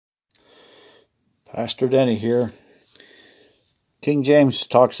Pastor Denny here. King James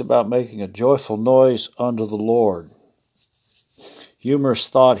talks about making a joyful noise unto the Lord. Humorous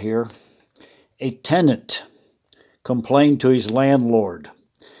thought here. A tenant complained to his landlord.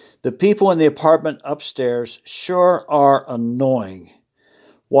 The people in the apartment upstairs sure are annoying.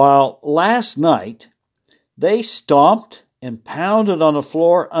 While last night they stomped and pounded on the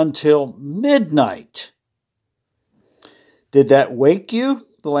floor until midnight. Did that wake you?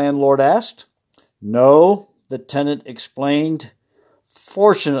 The landlord asked. No, the tenant explained.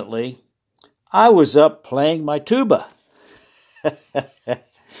 Fortunately, I was up playing my tuba.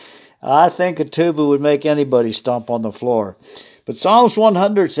 I think a tuba would make anybody stomp on the floor. But Psalms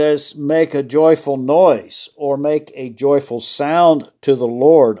 100 says, make a joyful noise, or make a joyful sound to the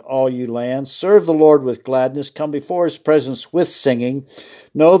Lord, all you lands. Serve the Lord with gladness. Come before his presence with singing.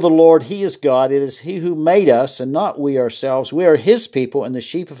 Know the Lord, he is God. It is he who made us, and not we ourselves. We are his people and the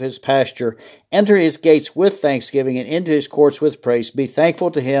sheep of his pasture. Enter his gates with thanksgiving and into his courts with praise. Be thankful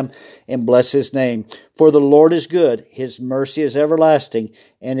to him and bless his name. For the Lord is good. His mercy is everlasting,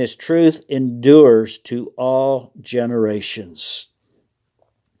 and his truth endures to all generations.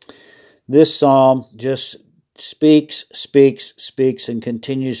 This psalm just speaks, and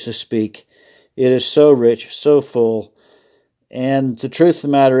continues to speak. It is so rich, so full. And the truth of the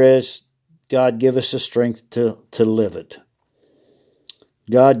matter is, God give us the strength to live it.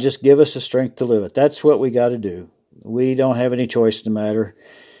 God, just give us the strength to live it. That's what we got to do. We don't have any choice in the matter.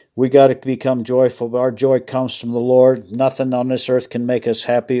 We got to become joyful. Our joy comes from the Lord. Nothing on this earth can make us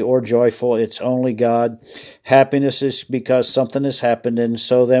happy or joyful. It's only God. Happiness is because something has happened, and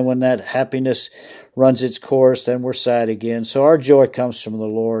so then when that happiness runs its course, then we're sad again. So our joy comes from the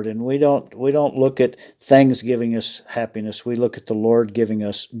Lord, and we don't look at things giving us happiness. We look at the Lord giving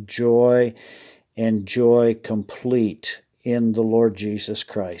us joy, and joy complete in the Lord Jesus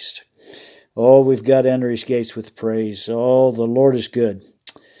Christ. Oh, we've got to enter his gates with praise. Oh, the Lord is good.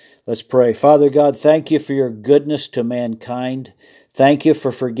 Let's pray. Father God, thank you for your goodness to mankind. Thank you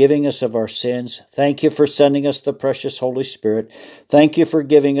for forgiving us of our sins. Thank you for sending us the precious Holy Spirit. Thank you for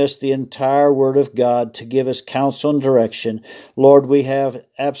giving us the entire Word of God to give us counsel and direction. Lord, we have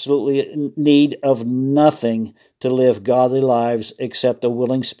absolutely need of nothing to live godly lives except a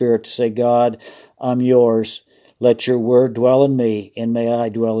willing spirit to say, God, I'm yours. Let your Word dwell in me, and may I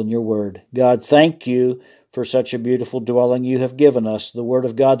dwell in your Word. God, thank you for such a beautiful dwelling you have given us, the Word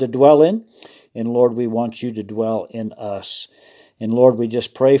of God to dwell in. And Lord, we want you to dwell in us. And Lord, we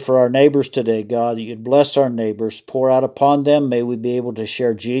just pray for our neighbors today, God, that you'd bless our neighbors, pour out upon them. May we be able to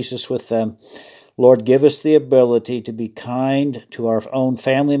share Jesus with them. Lord, give us the ability to be kind to our own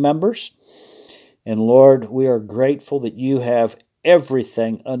family members. And Lord, we are grateful that you have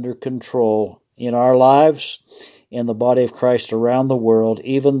everything under control in our lives, in the body of Christ around the world,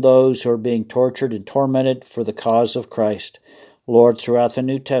 even those who are being tortured and tormented for the cause of Christ. Lord, throughout the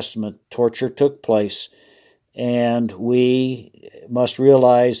New Testament, torture took place, and we must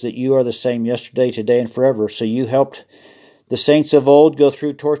realize that you are the same yesterday, today, and forever. So you helped the saints of old go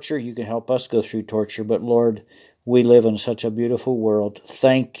through torture. You can help us go through torture. But Lord, we live in such a beautiful world.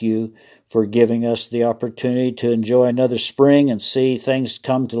 Thank you for giving us the opportunity to enjoy another spring and see things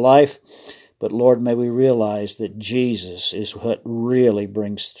come to life. But Lord, may we realize that Jesus is what really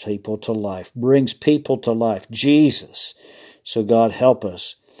brings people to life. Jesus. So God, help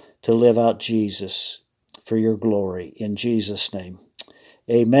us to live out Jesus for your glory. In Jesus' name.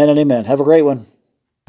 Amen and amen. Have a great one.